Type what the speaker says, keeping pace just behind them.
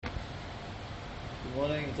Good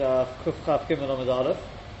morning, Kuf Chaf Gimel Amud Aleph.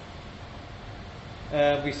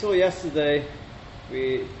 We saw yesterday,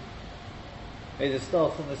 we made a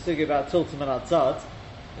start on the sugi about Tiltum and Atzad.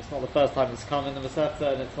 It's not the first time it's come in the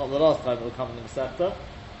Masechta, and it's not the last time it will come in the Masechta.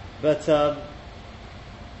 But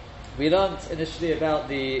we learned initially about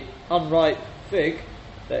the unripe fig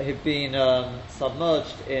that had been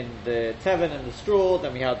submerged in the teven and the straw.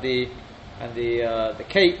 Then we had the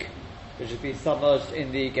cake, which has been submerged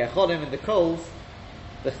in the gecholim, in the coals.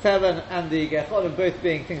 The teven and the gecholim both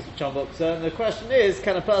being things which are muktzah. And the question is,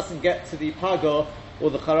 can a person get to the pago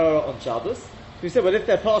or the charara on Shabbos? So we said, well, if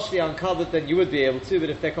they're partially uncovered, then you would be able to,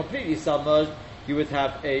 but if they're completely submerged, you would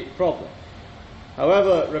have a problem.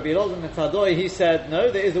 However, Rabbi Elazar ben Tadoi, he said,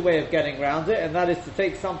 no, there is a way of getting around it, and that is to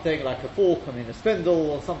take something like a fork, a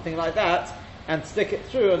spindle or something like that, and stick it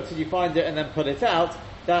through until you find it and then pull it out.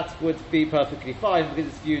 That would be perfectly fine because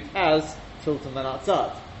it's viewed as Tiltum and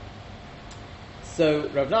Atzad. So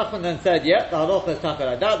Rav Nachman then said, yeah, the halacha is taka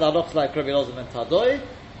like that. The halacha is like Rabbi Elazar ben Tadoi.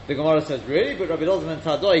 The Gemara says, really? But Rabbi Elazar ben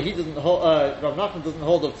Tadoi, he doesn't hold, Rav Nachman doesn't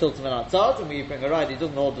hold of Tiltum and Atzad, and we bring a right, he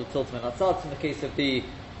doesn't hold of Tiltum and Atzad. In the case of the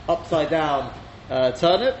upside down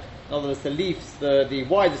turnip, in other words, the leaves, the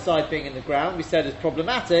wider side being in the ground, we said is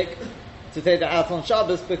problematic to take that out on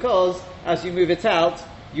Shabbos because as you move it out,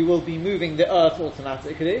 you will be moving the earth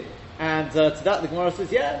automatically. And to that, the Gemara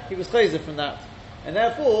says, yeah, he was chayzer from that. And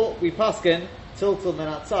therefore, we paskin, Tiltum and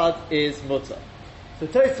Atzad is mutter. So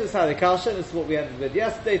Tosfos had a kasha, and this is what we ended with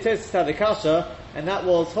yesterday. Tosfos had a kasha, and that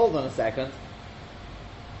was, hold on a second,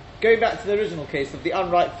 going back to the original case of the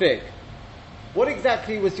unripe fig. What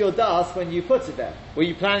exactly was your das when you put it there? Were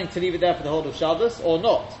you planning to leave it there for the whole of Shabbos or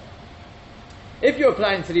not? If you were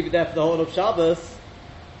planning to leave it there for the whole of Shabbos,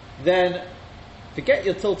 then forget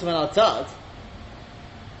your Tiltum and Atzad.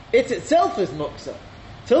 It itself is muktzah.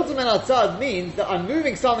 Tiltum and Atzad means that I'm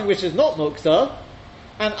moving something which is not muktzah,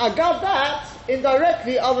 and agav that,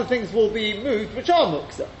 indirectly other things will be moved which are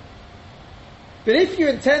muktzah. But if you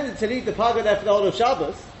intended to leave the paga there for the whole of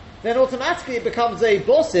Shabbos, then automatically it becomes a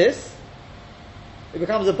bossis. It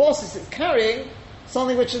becomes a bossis, it's carrying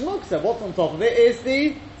something which is muktzah. What's on top of it is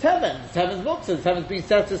the teven. The teven's muktzah. The teven's been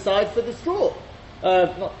set aside for the straw.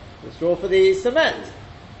 Not the straw, for the cement.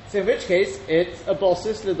 So in which case, it's a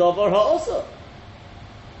bossis l'davar ha'osa.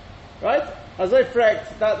 Right? As I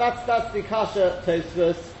frect, that's the kasha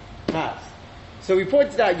Tosfos has. So we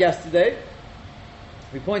pointed out yesterday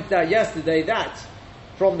that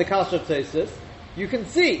from the kasha Tosfos, you can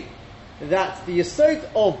see that the yesod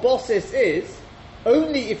of bossis is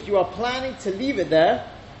only if you are planning to leave it there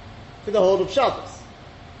for the whole of Shabbos.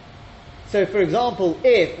 So for example,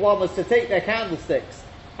 if one was to take their candlesticks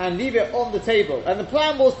and leave it on the table, and the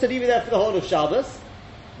plan was to leave it there for the whole of Shabbos,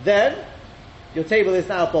 then your table is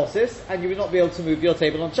now bossis, and you will not be able to move your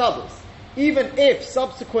table on Shabbos. Even if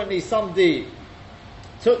subsequently somebody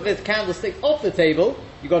took the candlesticks off the table,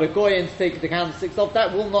 you got to go in to take the candlesticks off,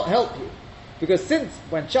 that will not help you. Because since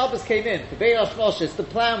when Shabbos came in, for Bein HaShmoshes, the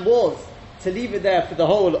plan was to leave it there for the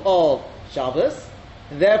whole of Shabbos,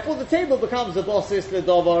 and therefore the table becomes a bossis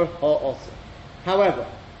l'davar ha'osa. However,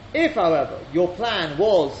 if your plan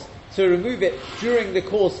was to remove it during the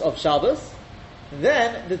course of Shabbos,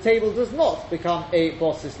 then the table does not become a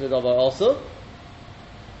bossis l'davar ha'osa,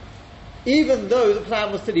 even though the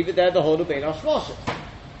plan was to leave it there the whole of Bein HaShmoshes.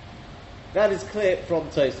 That is clear from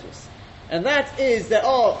Tosfos. And that is, there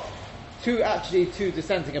are two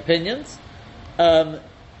dissenting opinions. You'll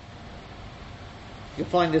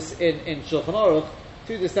find this in Shulchan Aruch,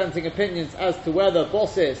 two dissenting opinions as to whether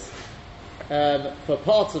bossis for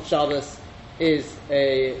parts of Shabbos is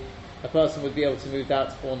a person would be able to move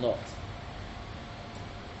that or not.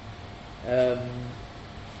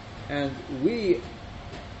 And the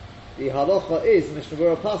halacha is, Mishnah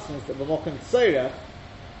Berurah passes that b'mokum tzorech,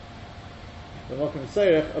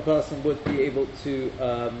 a person would be able to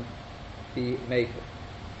be maker.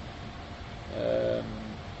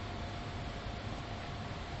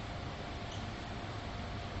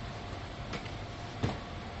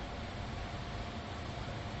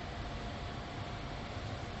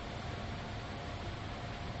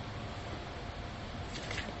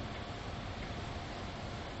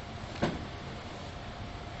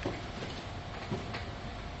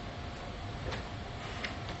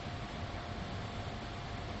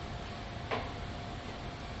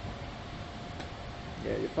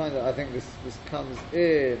 You find that I think this comes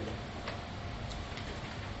in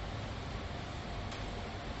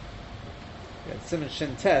Simon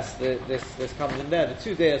Shin Test. This comes in there. The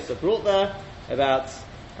two days are brought there about,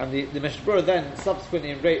 and the Mishnah Berurah then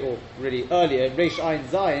subsequently earlier in Reish Ayin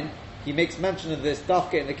Zayin he makes mention of this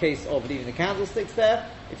dafka in the case of leaving the candlesticks there.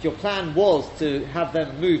 If your plan was to have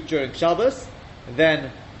them moved during Shabbos,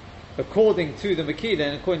 then according to the Makila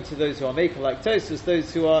and according to those who are making like Tosfos,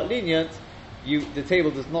 those who are lenient, the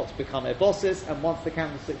table does not become a bosses, and once the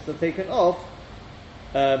candlesticks are taken off,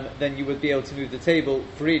 then you would be able to move the table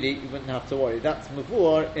freely. You wouldn't have to worry. That's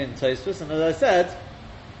mavur in Tosfos, and as I said,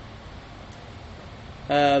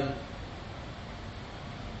 I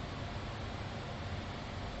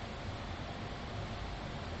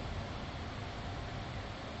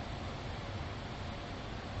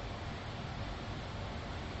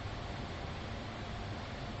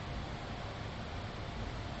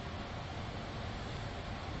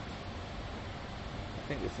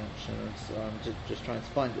think it's insurance, so I'm just trying to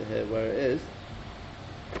find it here where it is.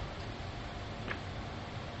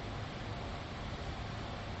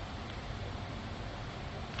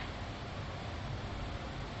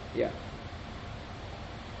 Yeah.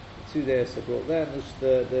 The two there are brought there, and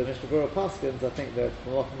the Mishnah Berurah Paskins, I think that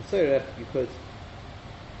from Malachim Sorech you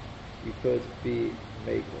could be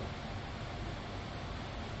made one.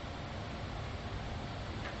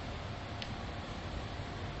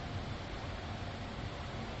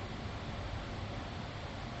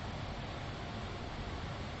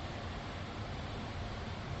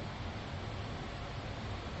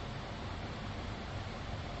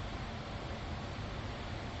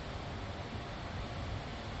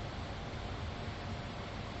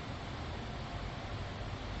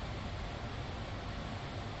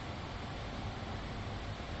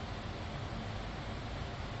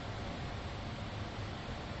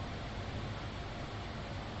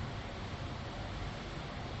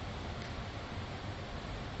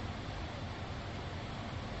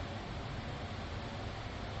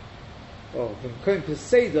 Oh, V'mkoim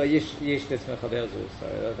Peseda yesh dismei chadei elzu.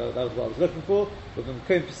 Sorry, that was what I was looking for.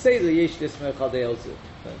 V'mkoim Peseda yesh dismei chadei elzu.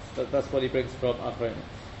 That's what he brings from Achronim.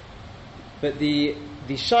 But the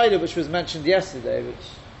shaila which was mentioned yesterday, which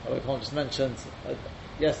I just mentioned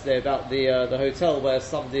yesterday about the hotel where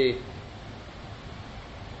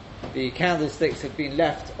the candlesticks had been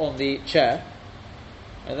left on the chair,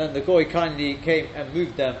 and then the goy kindly came and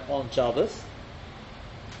moved them on Shabbos,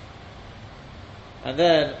 and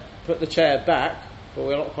then put the chair back, but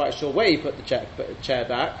we're not quite sure where he put the chair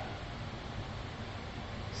back.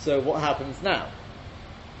 So what happens now?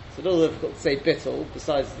 It's a little difficult to say bittul,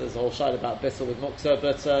 besides there's a whole shayla about bittul with muktzah,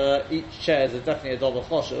 but each chair is definitely a dover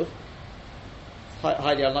choshev. It's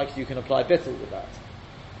highly unlikely you can apply bittul with that.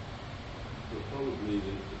 Well, probably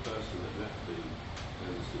the person that left the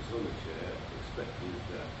candlesticks on the chair expected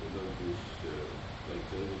that the non-Jewish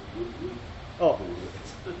later would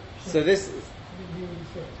so this is...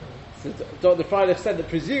 So Dr. Freilich said that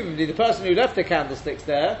presumably the person who left the candlesticks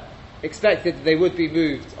there expected that they would be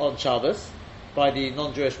moved on Shabbos by the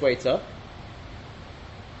non-Jewish waiter,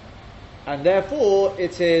 and therefore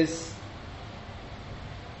it is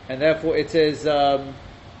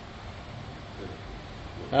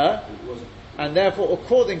and therefore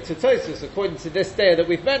according to Tosfos, according to this day that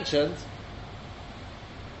we've mentioned,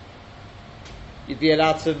 you'd be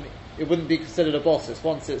allowed to. It wouldn't be considered a bosses.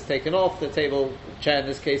 Once it's taken off, the table, chair in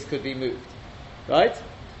this case, could be moved. Right?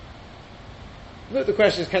 Look, the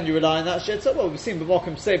question is, can you rely on that shitza? Well, we've seen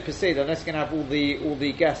B'mokim say Peseda, unless you're going to have all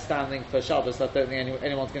the guests standing for Shabbos. I don't think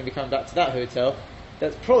anyone's going to be coming back to that hotel.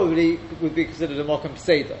 That's probably would be considered a Mokim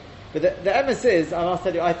Peseda. But the emes is, I must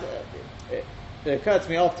tell you, it occurred to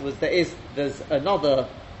me afterwards, there's another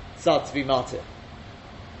tzad to be martyr.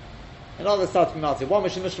 Another tzad to be martyr. One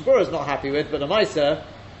which the Mishnah Berurah is not happy with, but the Maisa,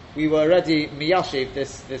 we were already miyashiv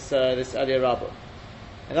this earlier rabbi,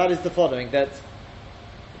 and that is the following, that,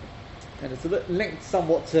 and it's linked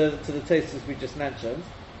somewhat to the Tosfos we just mentioned,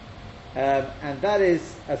 and that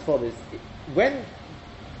is as follows: when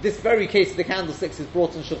this very case of the candlesticks is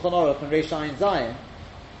brought in Shulchan Aruch and Reish Ayin Zayin,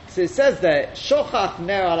 so it says there, shochach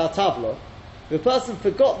ner ala tavla, the person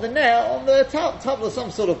forgot the ner on the tavla,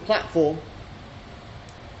 some sort of platform,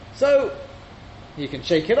 so you can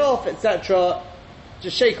shake it off, etc.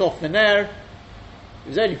 Just shake off the ner. It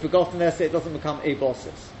was only forgotten there, so it doesn't become a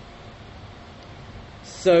bosses.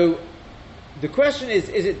 So the question is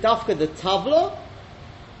it dafka the tavla,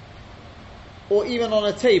 or even on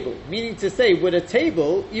a table? Meaning to say, would a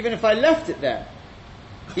table, even if I left it there,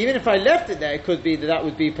 it could be that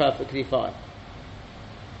would be perfectly fine.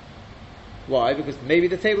 Why? Because maybe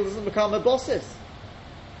the table doesn't become a bosses.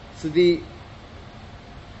 So the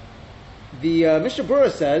Mishnah Berurah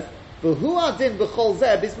says, the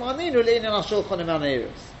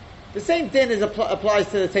same din applies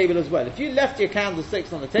to the table as well. If you left your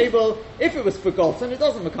candlesticks on the table, if it was forgotten, it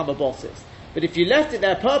doesn't become a bosses. But if you left it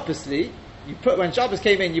there purposely, when Shabbos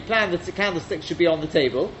came in, you planned that the candlestick should be on the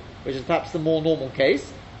table, which is perhaps the more normal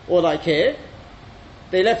case, or like here,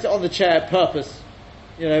 they left it on the chair purpose,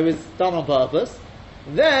 it was done on purpose.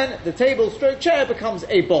 Then the table stroke chair becomes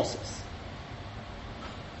a bosses.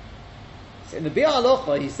 So in the Biur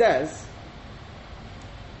Halacha he says,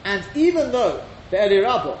 and even though the Eli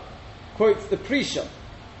Rabbah quotes the Prisha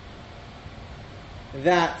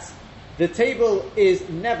that the table is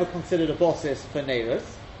never considered a bosses for neighbors,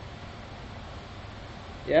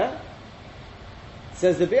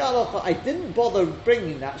 says the Biur Halacha, I didn't bother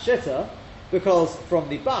bringing that shitta because from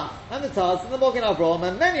the Bach and the Taz and the Mogen Avraham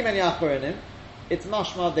and many Achronim, it's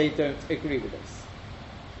mashma they don't agree with this.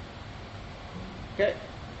 Okay,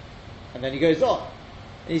 and then he goes on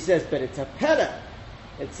and he says, but it's a pella.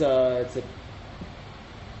 It's a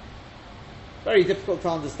very difficult to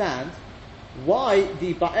understand why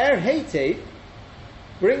the Ba'er Heitev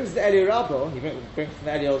brings the Eli Rabbah, he brings from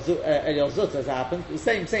the Eliel Zut as happens, the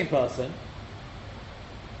same person,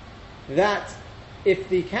 that if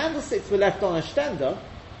the candlesticks were left on a stender,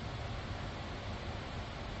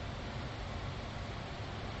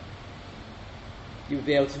 you would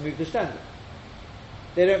be able to move the stender.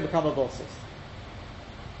 They don't become a bosses.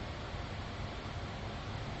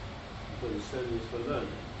 But the stender is for learning,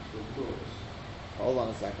 for course. Hold on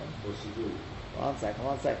a second. What's he doing? One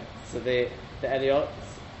second. So the Eliel,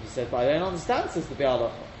 he says, but I don't understand, says the Biur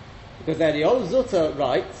Halacha. Because Eliel Zuta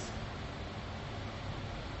writes,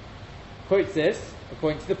 quotes this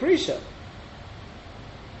according to the Prisha.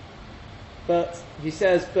 But he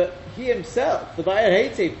says, but he himself, the Ba'er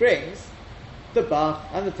Heitev, brings the Bach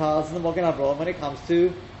and the Taz and the Mogen Avraham when it comes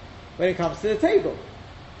to the table.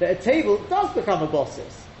 That a table does become a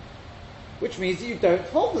bosses, which means you don't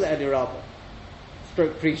hold the Eli Rabbah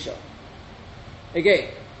stroke Prisha. Again,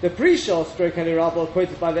 the Prisha stroke Eli Rabbah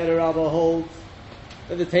quoted by the Eli Rabbah holds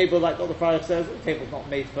that the table, like Dr. Freilich says, the table is not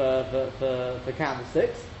made for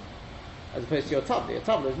candlesticks, as opposed to your tabla. Your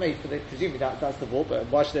tabla is made for presumably that's the board, but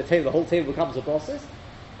why should the whole table becomes a bosses?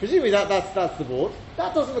 Presumably that's the board.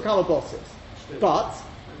 That doesn't become a bosses. But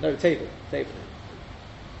no table.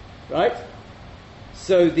 Right?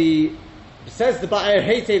 So says the Ba'er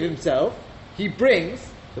Heitev himself, he brings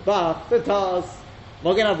the Bach, the Taz,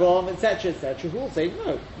 Mogen Avraham, etc., who will say,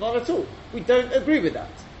 no, not at all. We don't agree with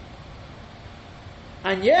that.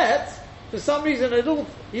 And yet, for some reason,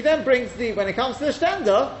 he then brings when it comes to the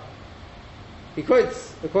stender, he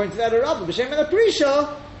quotes, according to the Eli Rabbah, B'Shem and the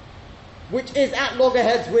Prisha, which is at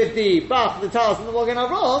loggerheads with the Bach, the Taz, and the Mogen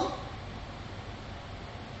Avraham.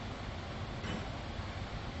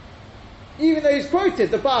 Even though he's quoted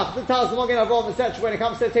the Bach, the Taz, the Mogen Avraham, etc., when it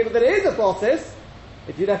comes to the table, that it is a bosses,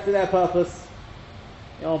 if you left it there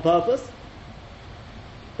on purpose.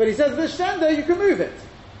 But he says, the stender, you can move it.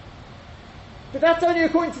 But that's only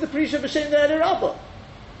according to the Prisha B'Shem the Eli Rabbah.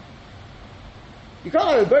 You can't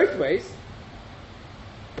have it both ways.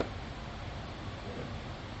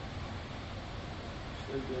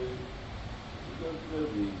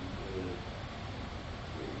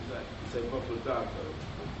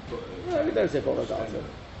 No, we don't say bottle data.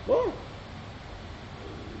 What?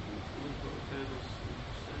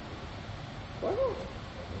 Why not? Well,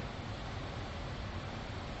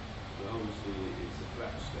 obviously, it's a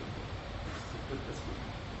flat stender.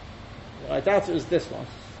 Well, I doubt it was this one.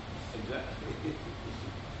 Exactly.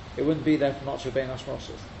 It wouldn't be there for much of Bein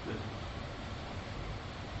Hashmoshes.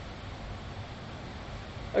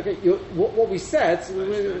 Okay, what we said. It's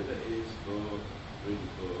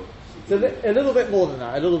a little bit more than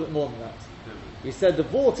that. We said the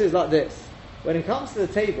vort is like this. When it comes to the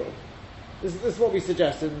table, this is what we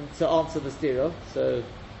suggested to answer the stira. So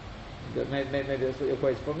maybe that's what you're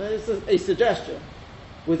quoting from. It's a suggestion.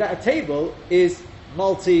 Was that a table is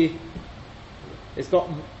multi. It's got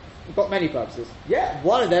many purposes. Yeah,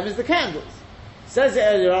 one of them is the candles. Says the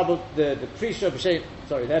Eli Rabbah, the Prisha B'Shem.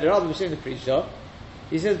 Sorry, the Eli Rabbah B'Shem the Prisha.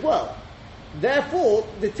 He says, well, therefore,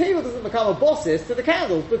 the table doesn't become a bosses to the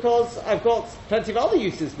candles because I've got plenty of other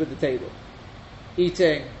uses with the table.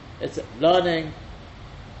 Eating, it's learning,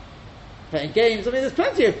 playing games. I mean, there's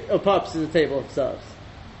plenty of purposes the table serves.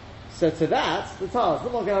 So to that, the Taz, the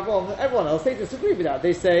Mogen Avraham, everyone else, they disagree with that.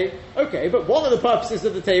 They say, okay, but one of the purposes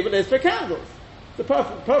of the table is for candles. It's a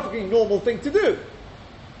perfectly normal thing to do.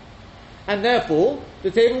 And therefore,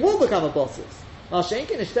 the table will become a bosses. Now,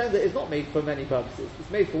 Shenkin Ishtenda is not made for many purposes.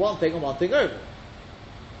 It's made for one thing and one thing only.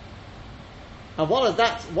 And one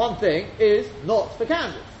thing is not for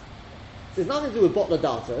candles. So it's nothing to do with bottler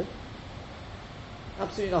data.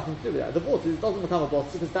 Absolutely nothing to do with that. The water doesn't become a bottle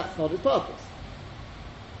because that's not its purpose.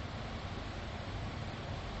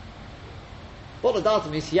 Bottle data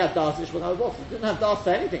means he had data, he have bosses. He didn't have data for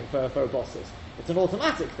anything for a bosses. It's an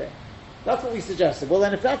automatic thing. That's what we suggested. Well,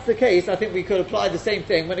 then if that's the case, I think we could apply the same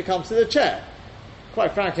thing when it comes to the chair.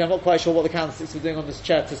 Quite frankly, I'm not quite sure what the candlesticks were doing on this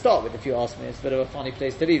chair to start with, if you ask me. It's a bit of a funny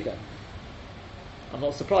place to leave them. I'm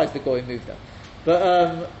not surprised the Goy moved them. But,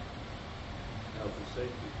 health and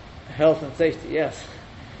safety. Health and safety, yes.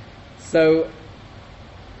 So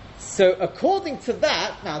according to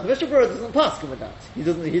that, now the Mishnah Berurah doesn't pass with that. He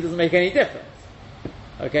doesn't make any difference.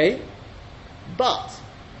 Okay? But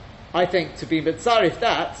I think to be mitzarif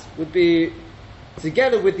that would be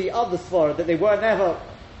together with the other svara that they were never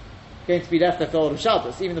going to be left after all of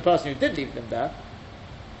Shabbos, even the person who did leave them there.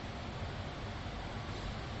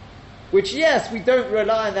 Which, yes, we don't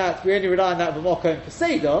rely on that, we only rely on that b'mokom for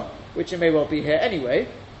Seder, which it may well be here anyway.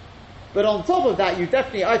 But on top of that,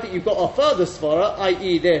 I think you've got a further svara,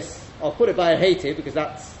 i.e. this, I'll put it by a hated, because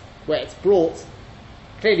that's where it's brought.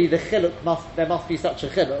 Clearly the chiluk there must be such a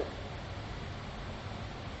chiluk.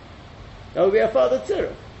 That would be a further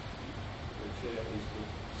tziruf.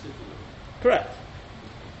 Correct.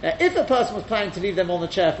 Now, if a person was planning to leave them on the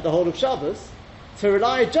chair for the whole of Shabbos, to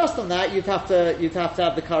rely just on that, you'd have to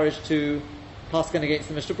have the courage to paskin against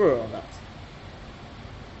the Mishnah Berurah on that.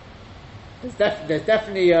 There's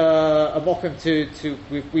definitely a mokum to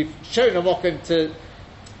we've shown a mokum to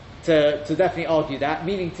definitely argue that,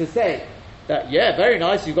 meaning to say that very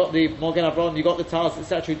nice, you've got the Mogen Avron, you've got the Taz,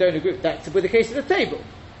 etc. You don't agree with that. With the case of the table,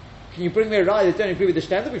 can you bring me a raya that don't agree with the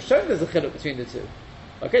Shtender? We've shown there's a chiluk between the two.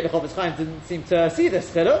 Okay, the Chofetz Chaim didn't seem to see this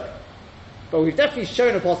chiluk, but we've definitely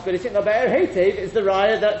shown a possibility that Be'er Heitev is the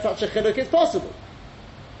raya that such a chiluk is possible.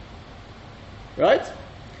 Right?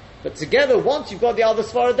 But together, once you've got the other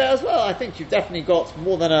svara there as well, I think you've definitely got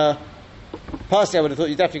more than personally I would have thought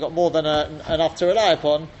you've definitely got more than enough to rely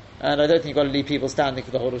upon, and I don't think you've got to leave people standing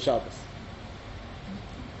for the whole of Shabbos.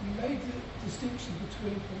 You made the distinction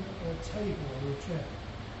between a table or a chair.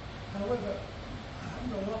 However, I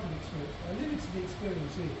haven't got a lot of experience. My limited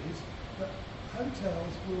experience is that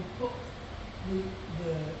hotels will put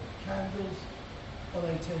the candles on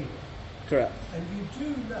a table. Correct. And you do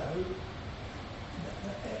know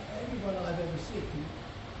that anyone I've ever seen,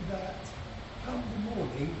 that come the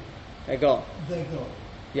morning, they're gone.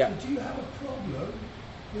 Yeah. So do you have a problem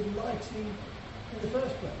with lighting in the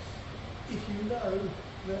first place? If you know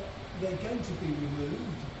that they're going to be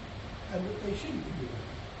removed and that they shouldn't be removed?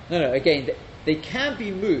 No, again, they can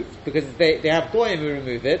be moved because they have goyim who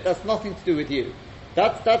remove it. That's nothing to do with you.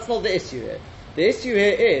 That's not the issue here. The issue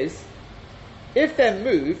here is, if they're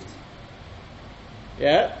moved,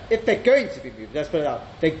 if they're going to be moved, let's put it out,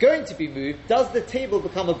 they're going to be moved, does the table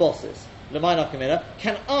become a boss's? Can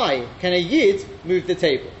a yid move the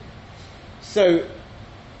table? So,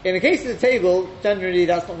 in the case of the table, generally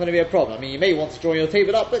that's not going to be a problem. I mean, you may want to draw your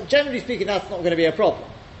table up, but generally speaking, that's not going to be a problem.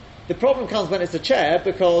 The problem comes when it's a chair,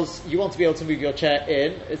 because you want to be able to move your chair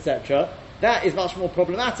in, etc. That is much more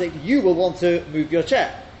problematic. You will want to move your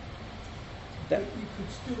chair. But you could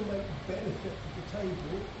still make benefit of the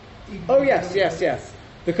table. Oh yes.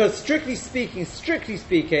 Because strictly speaking,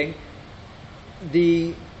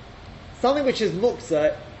 something which is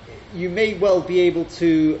muksa, you may well be able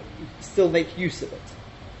to still make use of it.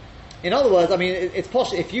 In other words, I mean, it's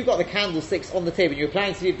posh. If you've got the candlesticks on the table and you're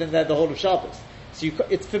planning to leave them there the whole of Shabbos, so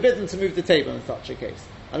it's forbidden to move the table in such a case,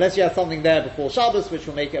 unless you have something there before Shabbos, which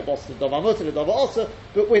will make it a boss to Dova Mutter, to Dova also.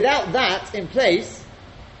 But without that in place,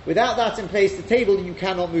 the table you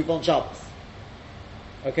cannot move on Shabbos.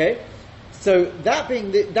 Okay, so that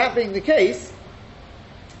being the case,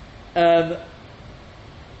 doesn't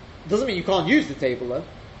mean you can't use the table though.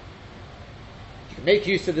 You can make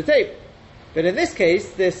use of the table, but in this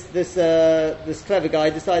case, this clever guy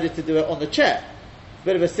decided to do it on the chair. It's a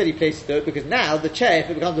bit of a silly place to do it, because now the chair, if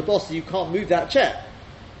it becomes a boss, you can't move that chair.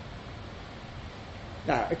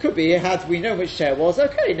 Now, it could be, had we known which chair it was,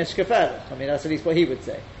 okay, nishkafer. I mean, that's at least what he would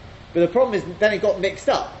say. But the problem is, then it got mixed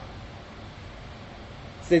up.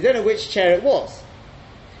 So they don't know which chair it was.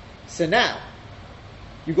 So now,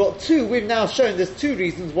 we've now shown there's two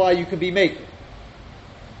reasons why you can be making.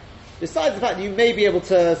 Besides the fact that you may be able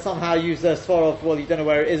to somehow use the svara of, well, you don't know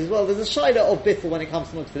where it is as well, there's a shaila of bittul when it comes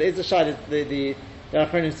to muktzah. There is a shaila the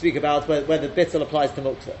Achronim speak about whether bittul applies to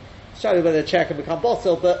muktzah. Shaila whether a chair can become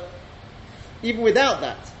bottle, but even without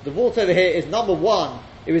that, the vault over here is number one,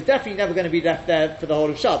 it was definitely never going to be left there for the whole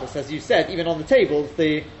of Shabbos. As you said, even on the tables,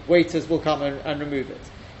 the waiters will come and remove it.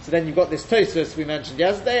 So then you've got this Tosfos we mentioned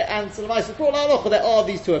yesterday, and so there are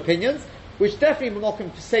these two opinions, which definitely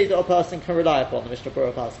Mokim say that a person can rely upon, the Mishnah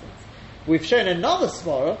Berurah Paschal. We've shown another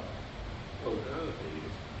svara.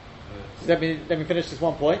 Let me finish this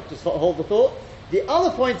one point, just hold the thought. The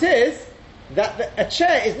other point is that a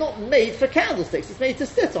chair is not made for candlesticks. It's made to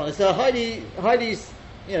sit on. It's a highly,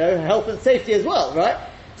 health and safety as well, right?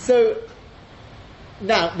 So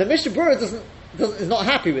now the Mishnah Berurah is not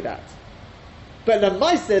happy with that. But the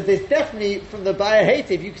Maisa, there's definitely from the Ba'er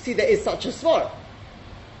Heitev, you can see there is such a svara.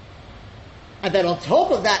 And then on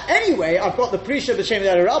top of that, anyway, I've got the Prisha B'Shem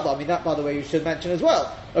El Rabbah. I mean, that, by the way, you should mention as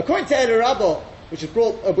well. According to El Rabbah, which is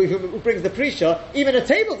brought, who brings the Prisha, even a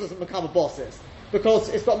table doesn't become a bosses because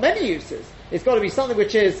it's got many uses. It's got to be something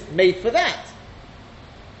which is made for that.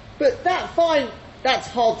 But that's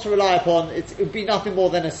hard to rely upon. It would be nothing more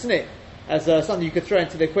than a snip, as something you could throw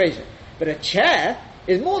into the equation. But a chair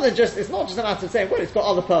is more than just, it's not just a matter of saying, well, it's got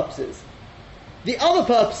other purposes. The other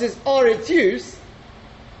purposes are its use.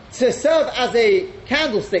 To serve as a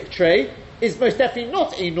candlestick tray is most definitely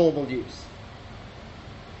not a normal use.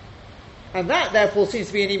 And that, therefore, seems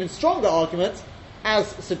to be an even stronger argument, as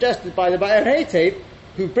suggested by the Ba'er Heitev,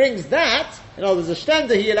 who brings that, in other words, a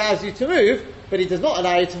shtender he allows you to move, but he does not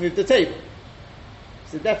allow you to move the table.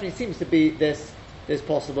 So it definitely seems to be this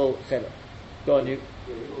possible chiluk. Go on, you.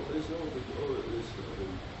 Yeah, there's no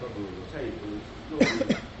problem with the table. Normally,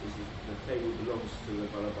 the table belongs to the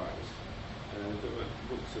balabais.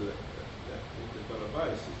 So the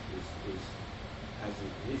balabais has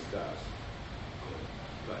his das.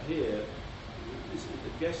 But here,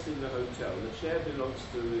 the guest in the hotel, the chair belongs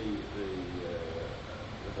to the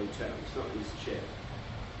hotel. It's not his chair.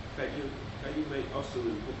 Can you make Osir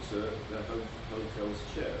and Buksa the hotel's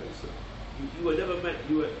chair? You were never meant.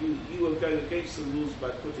 You were going against the rules by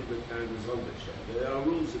putting the candles on the chair. There are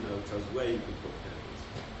rules in hotels where you can put candles.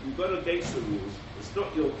 You've gone against the rules. It's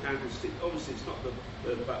not your candlestick. Obviously, it's not the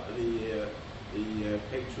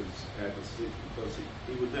patron's candlestick, because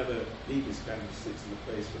he would never leave his candlesticks in the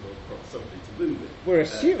place for something to move it. We're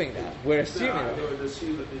assuming that. We're assuming that. I would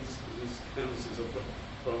assume that these candlesticks are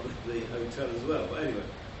from the hotel as well. But anyway,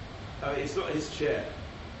 it's not his chair.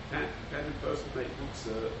 Can the person make books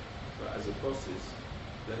as a boss's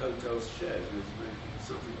the hotel's chair? It's making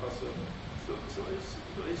something possible. It's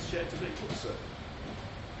not his chair to make books.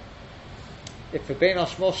 If for Bein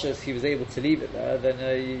Hashmoshes he was able to leave it there, then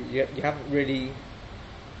you haven't really.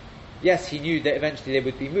 Yes, he knew that eventually they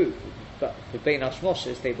would be moved, but for Bein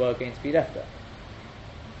Hashmoshes they were going to be left there.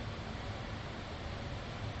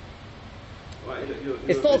 Right,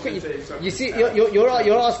 it's not. You see, you're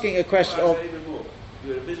asking a question of.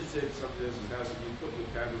 You're visiting somebody else's house and you put your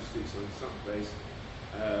candlesticks on some place,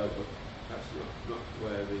 but perhaps not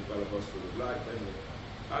where the balabos would have liked.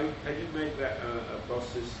 Anyway, can you make that a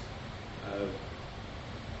boss's?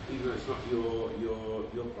 Even though it's not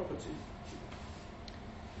your property.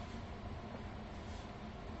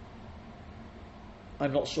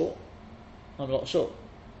 I'm not sure.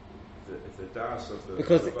 If the das of the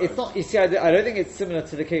because it's not. You see, I don't think it's similar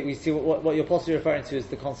to the case we see. What you're possibly referring to is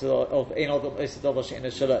the concept of ein adam osidavash in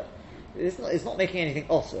a shalom. It's not making anything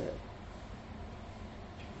also.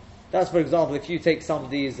 That's, for example, if you take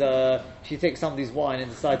somebody's wine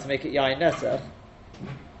and decide to make it yain nesach,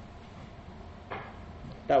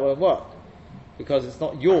 that won't work because it's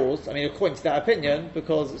not yours. I mean, according to that opinion,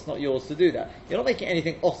 because it's not yours to do that. You're not making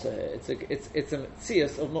anything osa here. It's a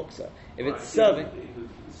tzias of muksa. If it's serving,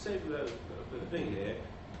 the thing here,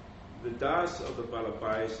 the das of the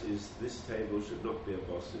balabais is this table should not be a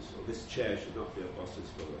boss's, or this chair should not be a boss's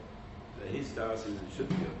for his das is it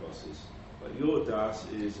shouldn't be a boss's, but your das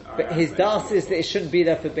is. But his das is that it shouldn't be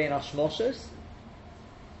there for Bein Hashmoshes.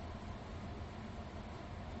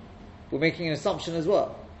 We're making an assumption as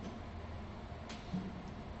well.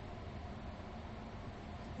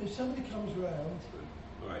 If somebody comes round...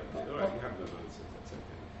 Alright, you have no answer, that's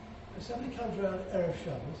okay. If somebody comes round Erev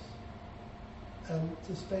Shabbos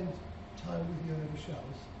to spend time with you Erev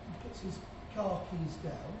Shabbos, he puts his car keys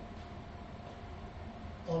down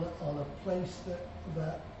on a place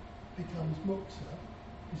that becomes muksa,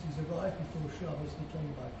 because he's arrived before Shabbos and he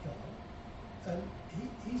came by car, and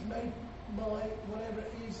he's made my whatever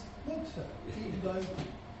it is muksa, even though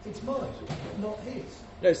it's mine, not his.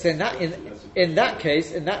 No, so in that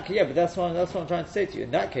case, but that's what I'm trying to say to you.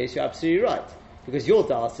 In that case, you're absolutely right, because your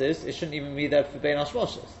das is it shouldn't even be there for Bein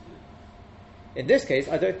Hashmoshes. In this case,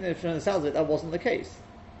 I don't think from the sounds of it that wasn't the case.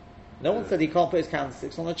 No one said he can't put his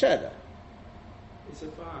candlesticks on the chair there. It's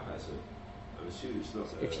a fire hazard. I'm assuming it's not.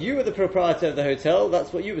 If you were the proprietor of the hotel,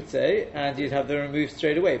 that's what you would say, and you'd have them removed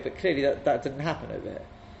straight away. But clearly, that didn't happen over here.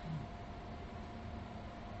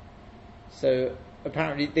 So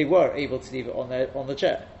apparently, they were able to leave it on the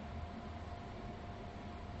chair.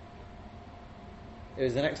 It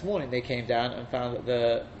was the next morning they came down and found that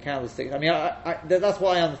the candlesticks. I mean, that's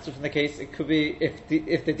what I understood from the case. It could be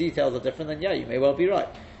if the details are different, then yeah, you may well be right.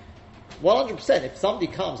 100%. If somebody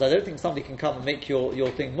comes, I don't think somebody can come and make your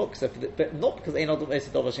thing muksa, but not because ain't or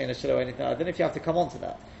anything. I don't know if you have to come on to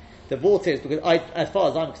that. The vault is because as far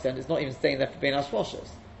as I'm concerned, it's not even staying there for being hashmoshes.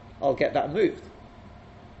 I'll get that moved,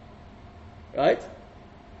 right?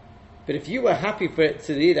 But if you were happy for it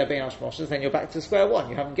to be there being hashmoshes, then you're back to square one.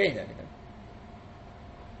 You haven't gained anything.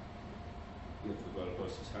 If the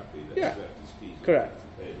boss is happy, then Yeah. you have to squeeze it. Correct.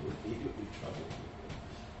 He'll be in trouble.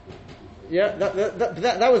 Yeah,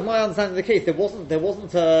 that was my understanding of the case. There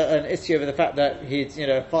wasn't an issue over the fact that he'd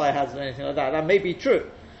fire hazard or anything like that. That may be true,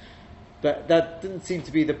 but that didn't seem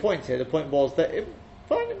to be the point here. The point was that it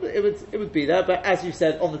would be there. But as you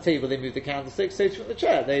said, on the table they moved the candlesticks. So from the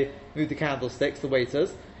chair they moved the candlesticks, the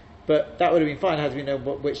waiters. But that would have been fine had we known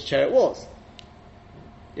which chair it was.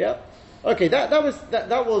 Yeah. Okay. That was that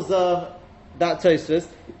Tosfos.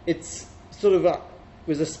 It's sort of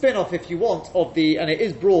was a spin-off, if you want, of and it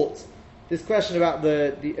is brought. This question about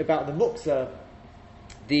the muksa,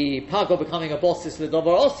 the pago becoming a bossis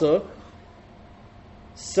l'davar also.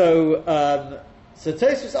 So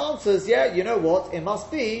Tosfos answers, yeah, you know what? It must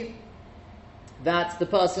be that the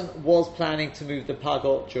person was planning to move the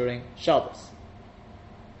pago during Shabbos.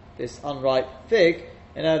 This unripe fig,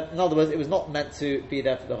 in other words, it was not meant to be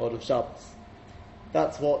there for the whole of Shabbos.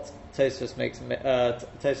 That's what Tosfos makes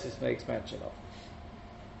mention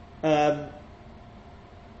of.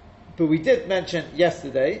 But we did mention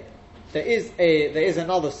yesterday there is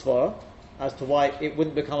another svara as to why it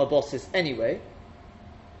wouldn't become a bossis anyway,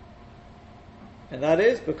 and that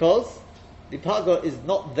is because the pago is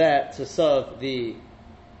not there to serve the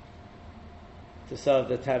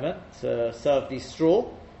temen, to serve the straw.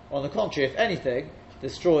 On the contrary, if anything, the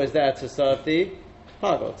straw is there to serve the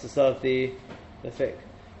pago, to serve the fig,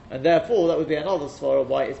 and therefore that would be another svara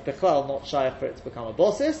why it's bechlal not shaykh for it to become a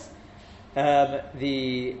bossis.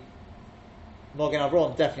 The Magen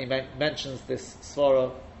Avraham definitely mentions this svara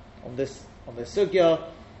on this sugya.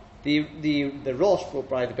 The Rosh brought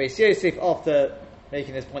by the Beis Yosef after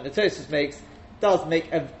making this point that Tosfos makes does make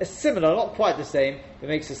a similar, not quite the same, but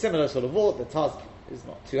makes a similar sort of vort. The Taz is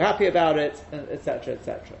not too happy about it, etc.,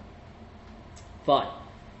 etc. Fine.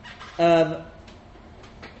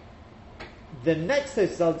 The next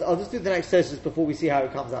Tosfos, I'll just do the next Tosfos before we see how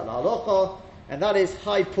it comes out in halacha, and that is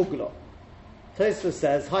Hai Pugla. Tosfos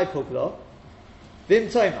says Hai Pugla. Vim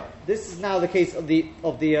Toma. This is now the case of the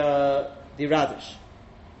radish.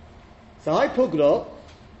 So Hai Pugla,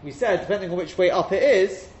 we said, depending on which way up it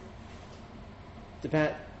is,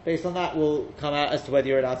 based on that will come out as to whether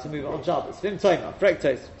you're allowed to move it on Shabbos. Vim Toma, Frek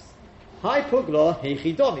Tosfos. Hai Pugla,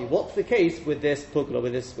 Heichidomi. What's the case with this Pugla,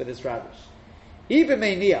 with this radish? Even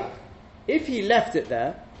Meiniach, if he left it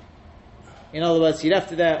there, in other words, he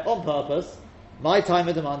left it there on purpose, my time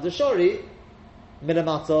of demand shori,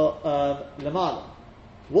 milamata lamala.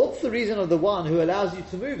 What's the reason of the one who allows you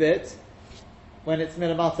to move it when it's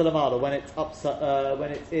milamata lamala, when it's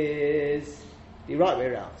when it is the right way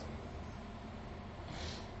around?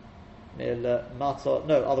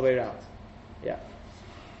 No, other way around. Yeah.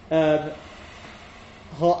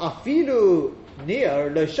 Ha'afilu near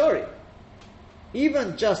lo shori.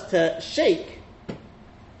 Even just to shake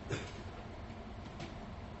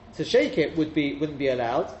it wouldn't be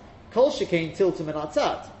allowed. Kol shekain tiltum and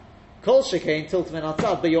atzad. Kol shekain tiltum and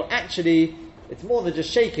atzad. But it's more than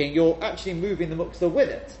just shaking. You're actually moving the muksa with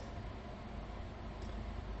it.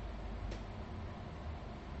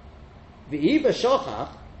 V'iva shochach,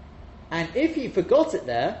 and if he forgot it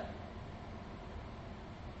there,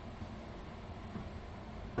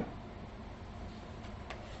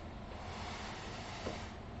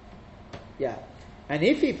 and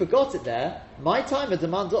if he forgot it there, my time a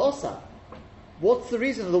demand osa. What's the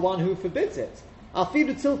reason of the one who forbids it?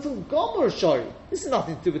 Afidu tiltum gomer shori. This has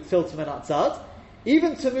nothing to do with tiltum and atzad.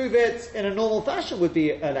 Even to move it in a normal fashion would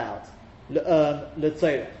be allowed.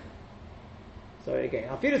 L'tzorech. Sorry again.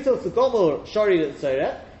 Afidu tiltum gomer shori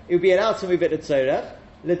l'tzorech. It would be allowed to move it l'tzorech.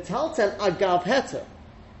 L'taltel agav heter.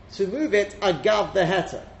 To move it agav the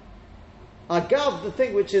heter. Agav, the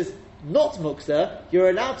thing which is not muksa, you're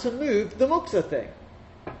allowed to move the muksa thing.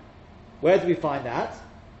 Where do we find that?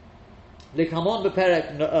 Likamon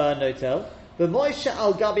beperek notel, b'moisha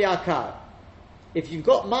al gabi akar. If you've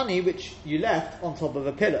got money which you left on top of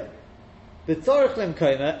a pillow, b'tzorich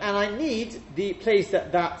lemkoma, and I need the place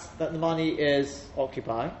that the money is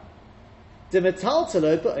occupying,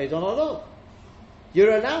 d'metaltelo b'odon olov.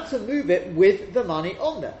 You're allowed to move it with the money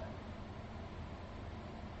on there.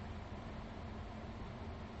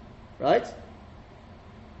 Right?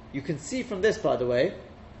 You can see from this, by the way,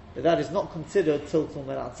 that is not considered tiltul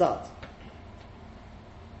min atzad.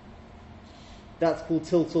 That's called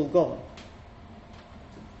tiltul gomer.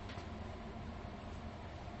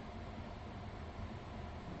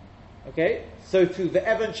 Okay? So too, the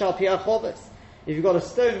Evan shall piachovis. If you've got a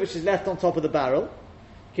stone which is left on top of the barrel,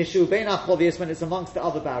 kishu bein achovius, when it's amongst the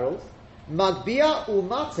other barrels, magbia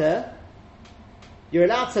umate, you're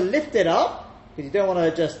allowed to lift it up, because you don't want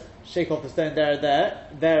to just shake off the stone there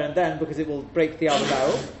and then, because it will break the other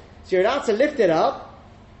barrel. So you're allowed to lift it up,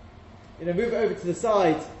 move it over to the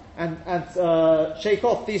side and shake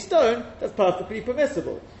off the stone. That's perfectly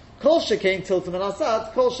permissible. Kol shekain tiltum and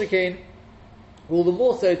atzad, kol shekain, all the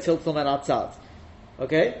more so tiltum and atzad.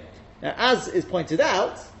 Okay? Now, as is pointed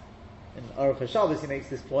out, in Aruch HaShabbos he makes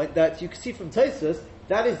this point, that you can see from Tosfos,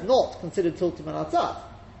 that is not considered tiltum and atzad.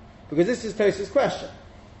 Because this is Tosfos' question.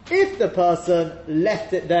 If the person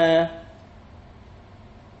left it there,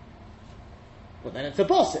 well, then it's a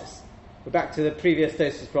bossis. We're back to the previous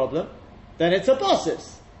Tosfos problem. Then it's a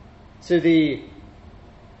bossis to the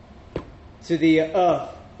earth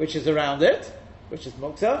which is around it, which is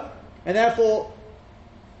muktzah, and therefore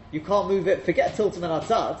you can't move it. Forget tiltum and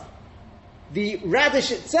atzad. The radish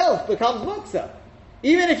itself becomes muktzah,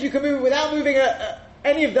 even if you can move it without moving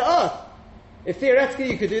any of the earth. If theoretically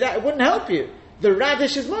you could do that, it wouldn't help you. The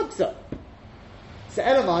radish is muktzah. So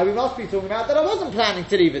Elamai, we must be talking about that I wasn't planning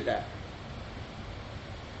to leave it there.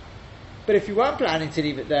 But if you weren't planning to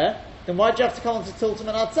leave it there, then why'd you have to come on to tiltum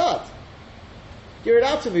and atzad? You're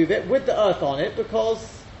allowed to move it with the earth on it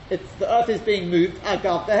because the earth is being moved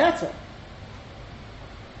agav the heter.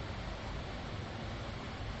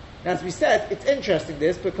 As we said, it's interesting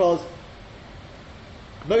this because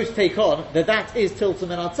most take on that is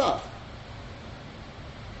tiltum and atzad.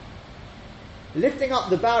 Lifting up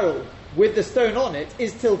the barrel with the stone on it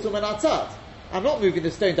is tiltum and atzad. I'm not moving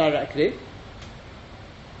the stone directly.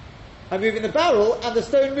 I'm moving the barrel and the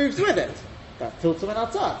stone moves with it. That's tiltum and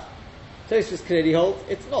atzad. Tosfos clearly holds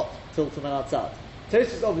it's not tiltum and atzad.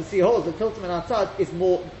 Tosfos obviously holds that tiltum and atzad is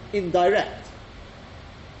more indirect.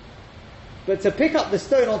 But to pick up the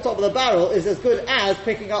stone on top of the barrel is as good as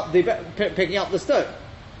picking up the stone.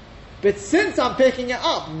 But since I'm picking it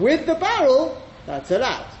up with the barrel, that's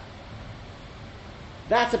allowed.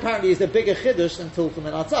 That apparently is a bigger chiddush than tiltum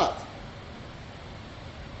and atzad.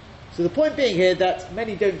 So the point being here that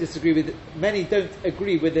many don't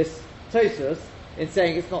agree with this Tosfos in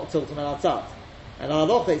saying it's not tiltum and atzad. And our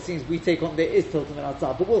halacha, it seems we take on there is tiltum and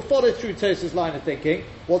atzad. But we'll follow through Tosfos' line of thinking.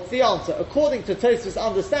 What's the answer? According to Tosfos'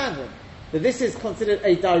 understanding that this is considered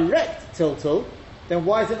a direct tiltul, then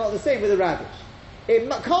why is it not the same with the radish? It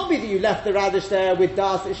can't be that you left the radish there with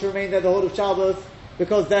das, it should remain there the whole of Shabbos,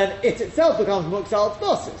 because then it itself becomes muksal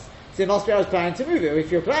bosses. So it must be I was planning to move it. If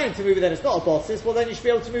you're planning to move it, then it's not a bosses. Well, then you should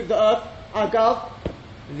be able to move the earth agav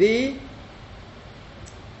the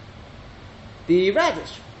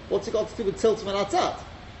radish. What's it got to do with tiltum and atzad?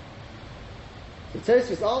 So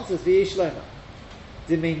Tosfos answers the Shlomo.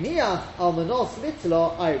 Dimeniach al manos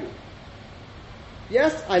litzla ayru.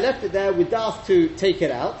 Yes, I left it there with das to take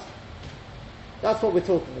it out. That's what we're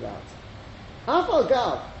talking about. Afal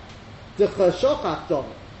gav d'chashochach dom.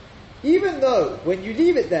 Even though when you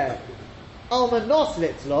leave it there, al manos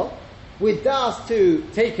litzla, with das to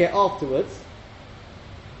take it afterwards,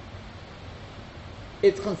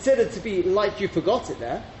 it's considered to be like you forgot it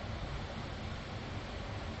there.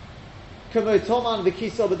 Like the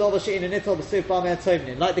case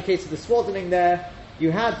of the swaddling there, you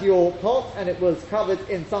had your pot and it was covered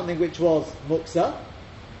in something which was muksa.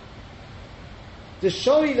 The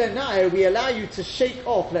shori lenair, we allow you to shake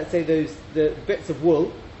off, let's say, the bits of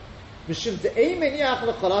wool, because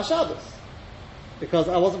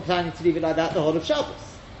I wasn't planning to leave it like that the whole of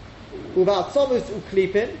Shabbos. Without somus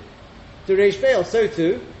uklipin, to Reish Be'al, so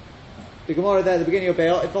too, the Gemara there at the beginning of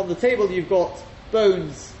Be'al, if on the table you've got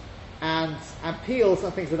bones and peels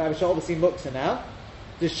and things like that, which are obviously muksa now,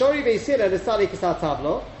 the shori Beis Hillel l'sali kisat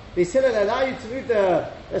tablo, Beis Hillel allow you to move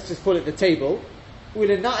let's just call it the table,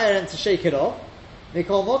 u'lena'er, and to shake it off.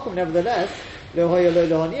 Mikol mokum, nevertheless, lo hoya lo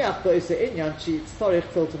lohaniach do'isa inyan shi tzorich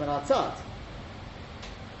tiltum and atzad.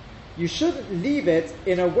 You shouldn't leave it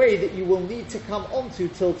in a way that you will need to come onto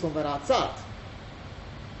tiltum and atzad.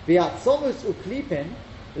 V'atzomus uklipin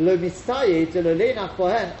lo mistaye de lo leinach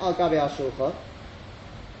bohen al gabe hashulchan.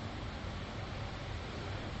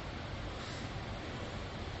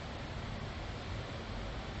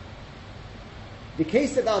 The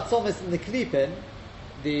case of the atzomus and the klipin,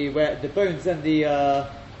 where the bones and the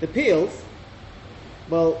peels,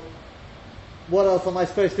 well, what else am I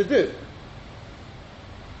supposed to do?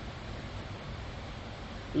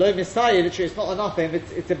 Lo misayi, literally, it's not enough.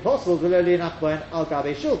 It's impossible.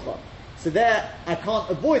 So there, I can't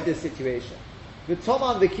avoid this situation. The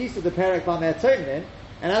Toman, the case of the Perek Bamer Tomlin,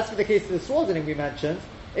 and as for the case of the swaddling we mentioned,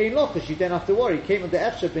 ein lochash, you don't have to worry. Came on the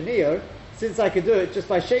Efsha Benir, since I could do it just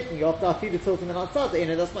by shaking it off, Afilu Tiltum and Atzad,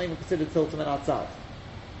 that's not even considered Tiltum and Atzad.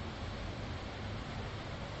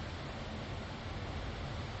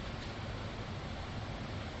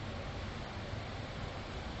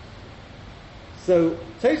 So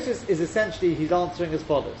Tosfos is essentially, he's answering as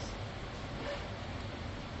follows.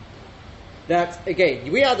 That,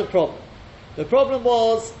 again, we had a problem. The problem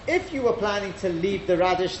was, if you were planning to leave the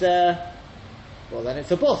radish there, well then it's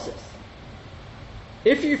a bossis.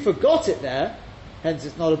 If you forgot it there, hence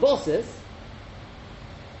it's not a bossis,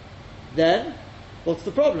 then what's the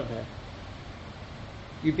problem here?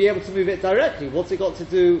 You'd be able to move it directly. What's it got to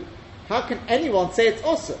do? How can anyone say it's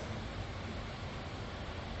awesome?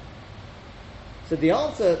 So the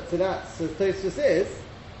answer to that, says Tosfos, is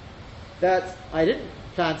that I didn't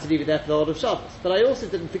plan to leave it there for the whole of Shabbos, but I also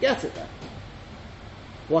didn't forget it there.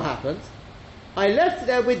 What happened? I left it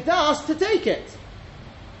there with das to take it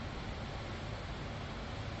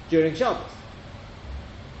during Shabbos.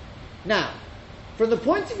 Now, from the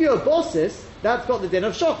point of view of bosses, that's got the din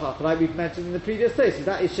of shochach, like we've mentioned in the previous Tosfos.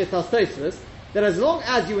 That is Shittas Tosfos, that as long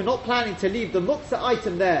as you were not planning to leave the muktzah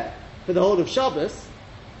item there for the whole of Shabbos,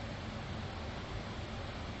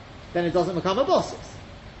 then it doesn't become a bosses.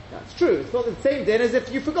 That's true. It's not the same din as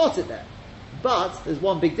if you forgot it there. But there's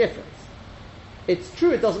one big difference. It's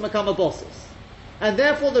true it doesn't become a bosses. And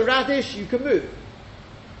therefore the radish you can move.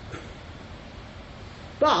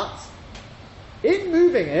 But in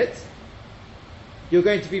moving it, you're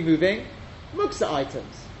going to be moving muktzah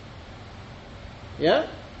items. Yeah?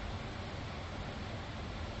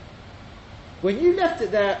 When you left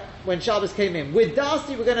it there when Shabbos came in, with das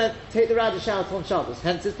you were going to take the radish out on Shabbos,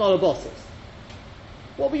 hence it's not a bosses.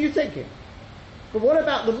 What were you thinking? But what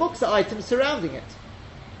about the muktzah items surrounding it?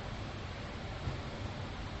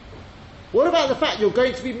 What about the fact you're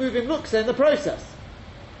going to be moving muktzah in the process?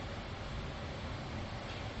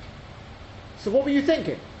 So what were you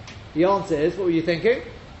thinking? The answer is, what were you thinking?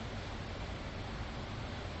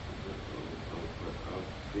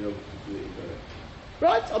 I'll be able to do it indirectly.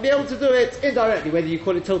 Right, I'll be able to do it indirectly, whether you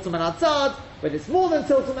call it Tiltum and Atzad, whether it's more than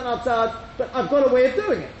Tiltum and Atzad, but I've got a way of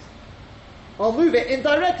doing it. I'll move it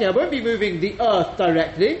indirectly. I won't be moving the earth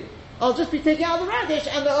directly. I'll just be taking out the radish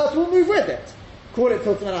and the earth will move with it. Call it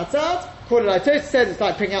Tiltum and Atzad, call it like Tosfos says, it's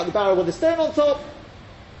like picking out the barrel with a stone on top.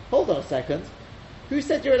 Hold on a second. Who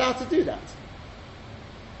said you're allowed to do that?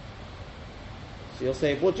 So you'll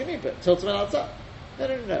say, what do you mean, but Tiltum and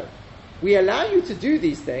Atzad? No. We allow you to do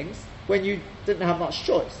these things when you didn't have much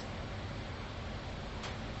choice.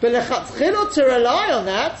 But lechatchila, to rely on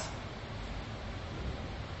that,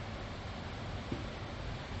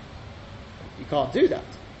 you can't do that.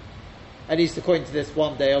 At least according to this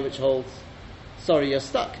one day, which holds, sorry, you're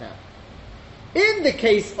stuck now. In the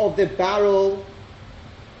case of the barrel,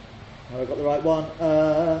 have I got the right one?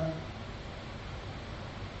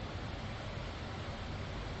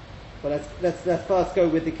 Well, let's first go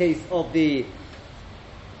with the case of the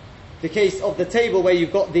table where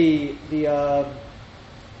you've got the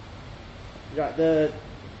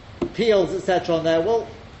peels, etc. on there. Well,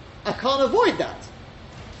 I can't avoid that.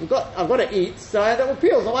 I've got to eat, so I end up with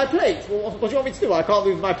peels on my plate. Well, what do you want me to do? I can't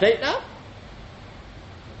move my plate now?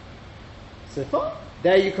 So fine.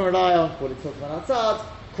 There you can rely on, call it Tiltum and Atzad,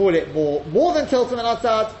 call it more than Tiltum and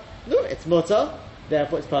Atzad. No, it's mutter,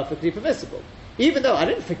 therefore it's perfectly permissible. Even though I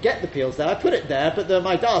didn't forget the peels there, I put it there, but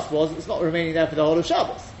my das was, it's not remaining there for the whole of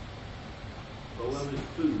Shabbos. But when with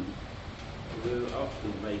food, we're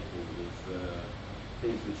often making with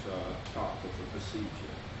things which are part of the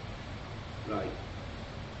procedure, like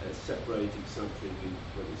separating something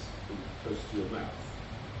when it's close to your mouth.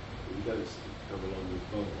 You don't come along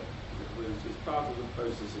with bola. It's part of the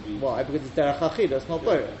process of eating. Why? Because it's derech achila, it's not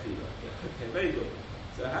bola. Okay, very good.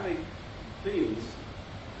 So having peels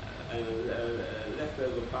and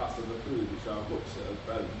leftover parts of the food, which are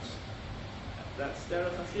bones, that's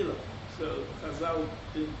derech achila. So Chazal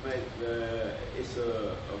didn't make the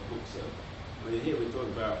Issa of Muktzah. I mean, here we're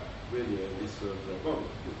talking about really an Issa of Rabbanah.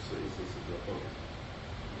 Muktzah is Issa of Rabbanah.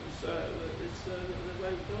 It's the way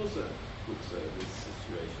it goes Muktzah in this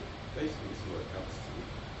situation. Basically, it's what it comes to.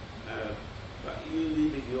 But you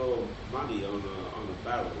leaving your money on a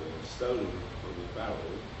barrel or stolen on a barrel,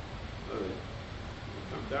 it will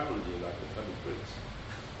come down on you like a ton of bricks.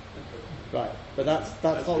 Right, but that's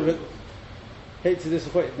not. Hate to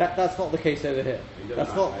disappoint. That's not the case over here.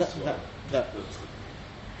 That's not.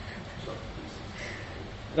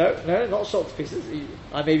 No, not shot to pieces.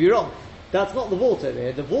 I may be wrong. That's not the vault over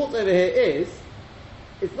here. The vault over here is.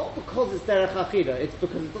 It's not because it's derech achila. It's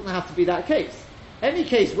because it doesn't have to be that case. Any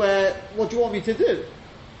case where, what do you want me to do?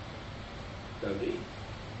 Don't eat.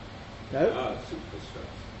 No. Super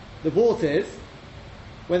the port is,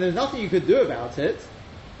 when there's nothing you could do about it,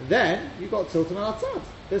 then you've got tiltum and atzad.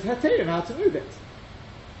 There's heterim how to move it.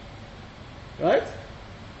 Right?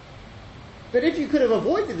 But if you could have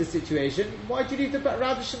avoided the situation, why did you leave the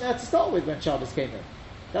radish in there to start with when Shabbos came in?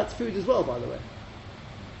 That's food as well, by the way.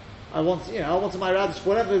 I wanted my radish for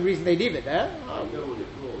whatever reason they leave it there. You don't want it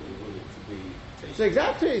raw, you want it to be tasty. So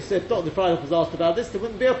exactly, so if Dr. Freilich was asked about this, there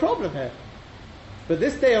wouldn't be a problem here. But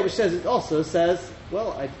this day, which says it also says,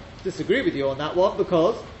 well, I disagree with you on that one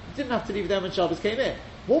because you didn't have to leave it there when Shabbos came in.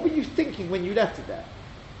 What were you thinking when you left it there?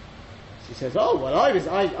 She says, oh, well, I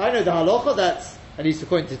know the halacha that's, at least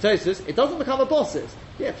according to Tosfos, it doesn't become a bosses.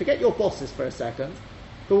 Yeah, forget your bosses for a second.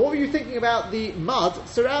 But what were you thinking about the mud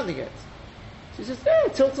surrounding it? She says, yeah,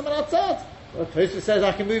 tiltum and atzad. Well, Tosfos says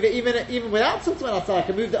I can move it even without tiltum and atzad. I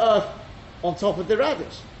can move the earth on top of the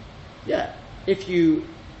radish. Yeah, if you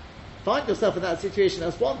find yourself in that situation,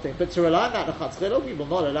 that's one thing. But to rely on that, we will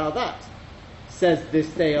not allow that. Says this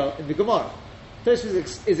day in the Gemara.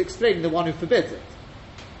 Tosfos is explaining the one who forbids it.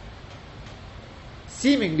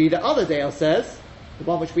 Seemingly, the other Dale says, the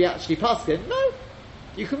one which we actually paskin, no,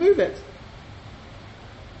 you can move it.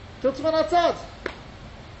 Tiltum and atzad.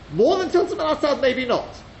 More than tiltum and atzad, maybe not.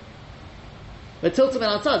 But tiltum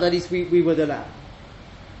and atzad, at least we would allow.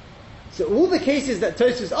 So all the cases that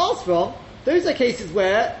Tosfos asked from, those are cases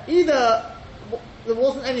where either there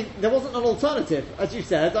wasn't an alternative, as you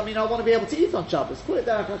said. I mean, I want to be able to eat on Shabbos. Call it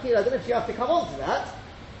derech achila. I don't know if you have to come on to that.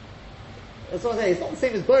 That's what I say. It's not the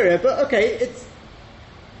same as borer, but okay,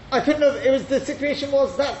 I couldn't have. It was the situation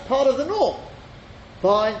was that's part of the norm.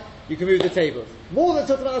 Fine, you can move the tables. More than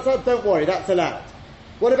tiltum and atzad, don't worry, that's allowed.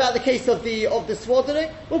 What about the case of the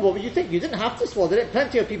swaddling? Well, what would you think? You didn't have to swaddle it.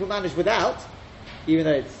 Plenty of people manage without, even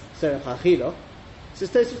though it's derech achila. So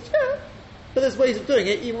Tosfos, yeah. But there's ways of doing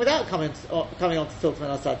it even without coming on to tiltum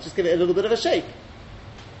and atzad. Just give it a little bit of a shake.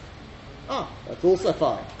 That's also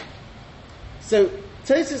fine. So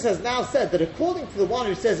Tosfos has now said that according to the one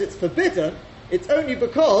who says it's forbidden, it's only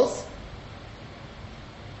because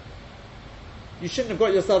you shouldn't have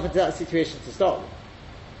got yourself into that situation to start with.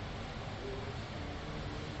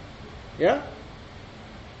 Yeah?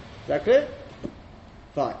 Is that clear?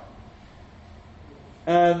 Fine.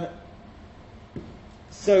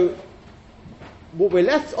 So what we're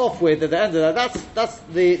left off with at the end of that's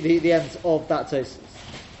the end of that Tosfos.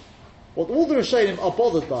 What all the Rishonim are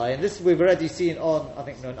bothered by, and this we've already seen on, I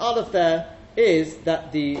think, Nun Aleph there, is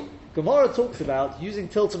that the Gemara talks about using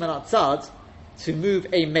tiltum and atzad to move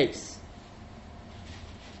a mace.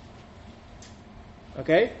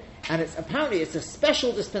 Okay? And apparently it's a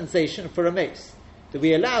special dispensation for a mace, that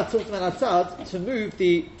we allow tiltum and atzad to move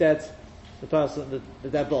the dead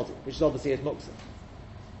body, which is obviously his muktzah.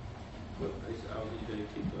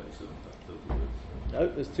 No,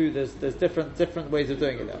 there's different ways of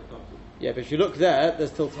doing it there. Yeah, but if you look there,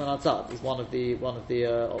 there's tiltum and atzad. There's one of the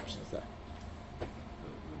options there.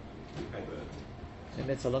 In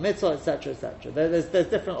mitzvah, etc., etc. There's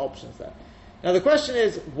different options there. Now the question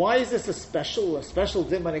is, why is this a special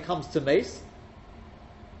din when it comes to mace?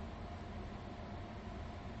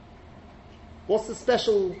 What's the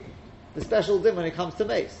special din when it comes to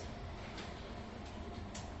mace?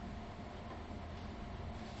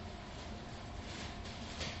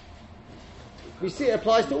 We see it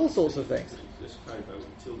applies to all sorts of things.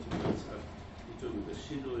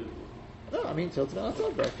 No, I mean tiltum and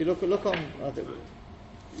atzad. If you look on, I think.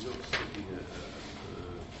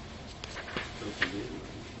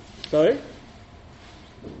 Sorry?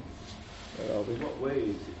 Where are we? In what way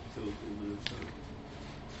is it tiltum and atzad?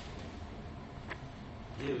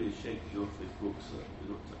 Here he's shaking off his muktzah.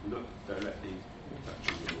 You're not directly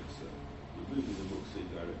touching the muktzah. You're moving the muktzah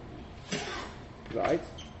directly. Right.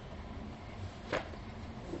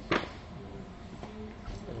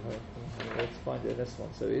 Let's find it in this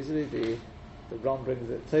one. So easily the Ram brings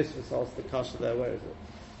it. Tosfos asks the kasha there. Where is it?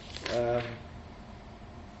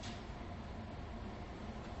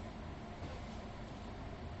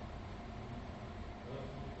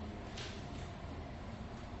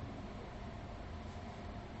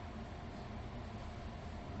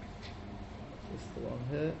 This is the one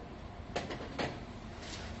here.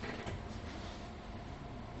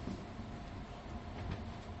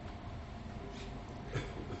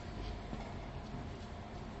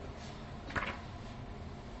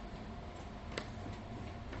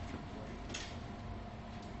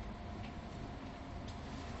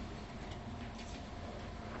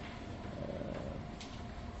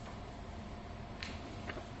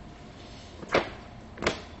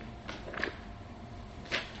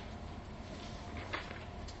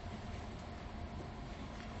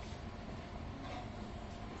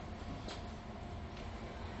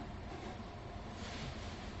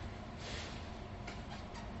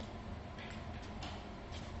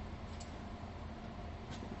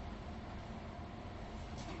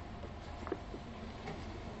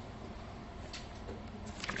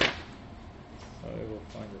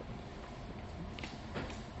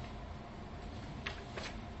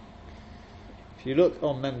 If you look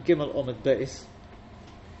on Mem Gimel Omid Beis,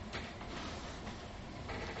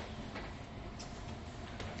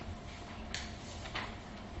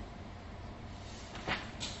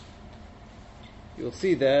 you'll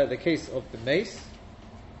see there the case of the mace.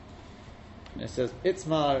 And it says,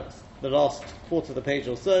 Itzmar, the last quarter of the page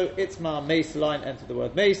or so, Itzmar, mace, line, enter the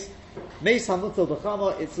word mace. Mace hamutal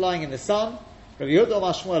b'chama, it's lying in the sun. Rabbi Yehuda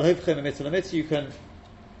Amar Shmuel hovchem emitzah l'mitzah, you can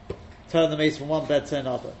turn the mace from one bed to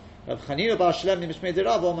another. Rabbi Chanina bar Shlem nimishmei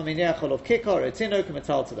d'Rav Omer miniach of kikar etino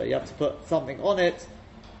k'metal today. You have to put something on it,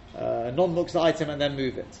 a non-muksa item, and then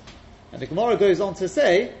move it. And the Gemara goes on to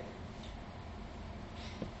say,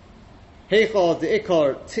 everyone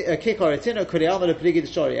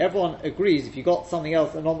agrees if you got something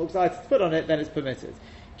else, a non-muksa item to put on it, then it's permitted.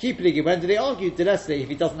 When do they argue? If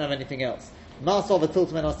he doesn't have anything else.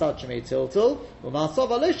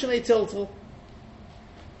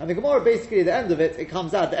 And the Gemara basically at the end of it, it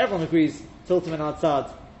comes out that everyone agrees tiltum and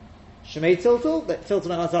atzad shemei tiltul, that tiltum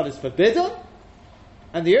and atzad is forbidden,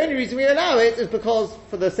 and the only reason we allow it is because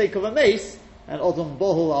for the sake of a mace, and odom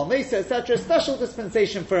bohul al mace, etc., special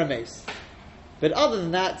dispensation for a mace. But other than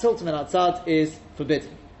that, tiltum and atzad is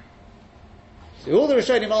forbidden. So all the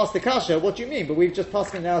Rishonim asked the kasha, what do you mean? But we've just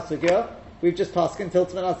passed in our sugya, we've just passed in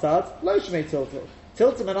tiltum and atzad, lo shmei tiltul.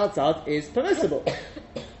 Tiltum and atzad is permissible.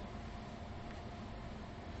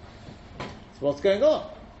 So what's going on?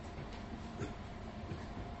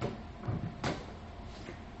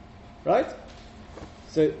 Right?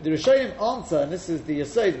 So the Rishonim answer, and this is the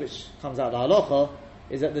yesod which comes out of the halacha,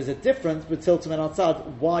 is that there's a difference with tiltum and atzad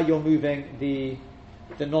why you're moving the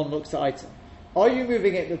non-muksa item. Are you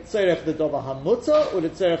moving it the tzorech the dover hamuta or the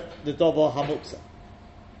tzorech the dover hamuksa?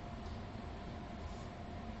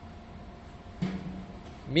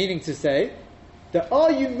 Meaning to say that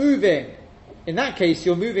are you moving? In that case,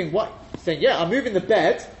 you're moving what? Saying, yeah, I'm moving the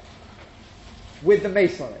bed with the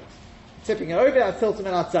mace on it, tipping it over. That's tiltum and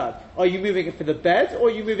atzad. Are you moving it for the bed or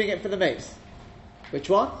are you moving it for the mace? Which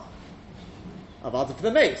one? Avada for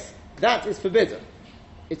the mace. That is forbidden.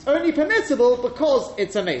 It's only permissible because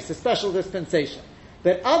it's a mace, a special dispensation.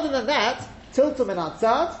 But other than that, tiltum and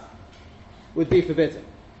atzad would be forbidden.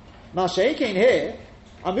 Masha'ikein here,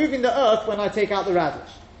 I'm moving the earth when I take out the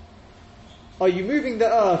radish. Are you moving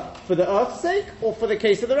the earth for the earth's sake or for the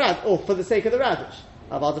case of the radish, or for the sake of the radish?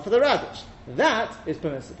 Avada for the radish. That is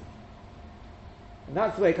permissible. And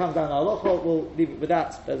that's the way it comes down. We'll leave it with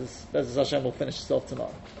that. Bez Hashem, we'll finish this off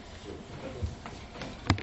tomorrow.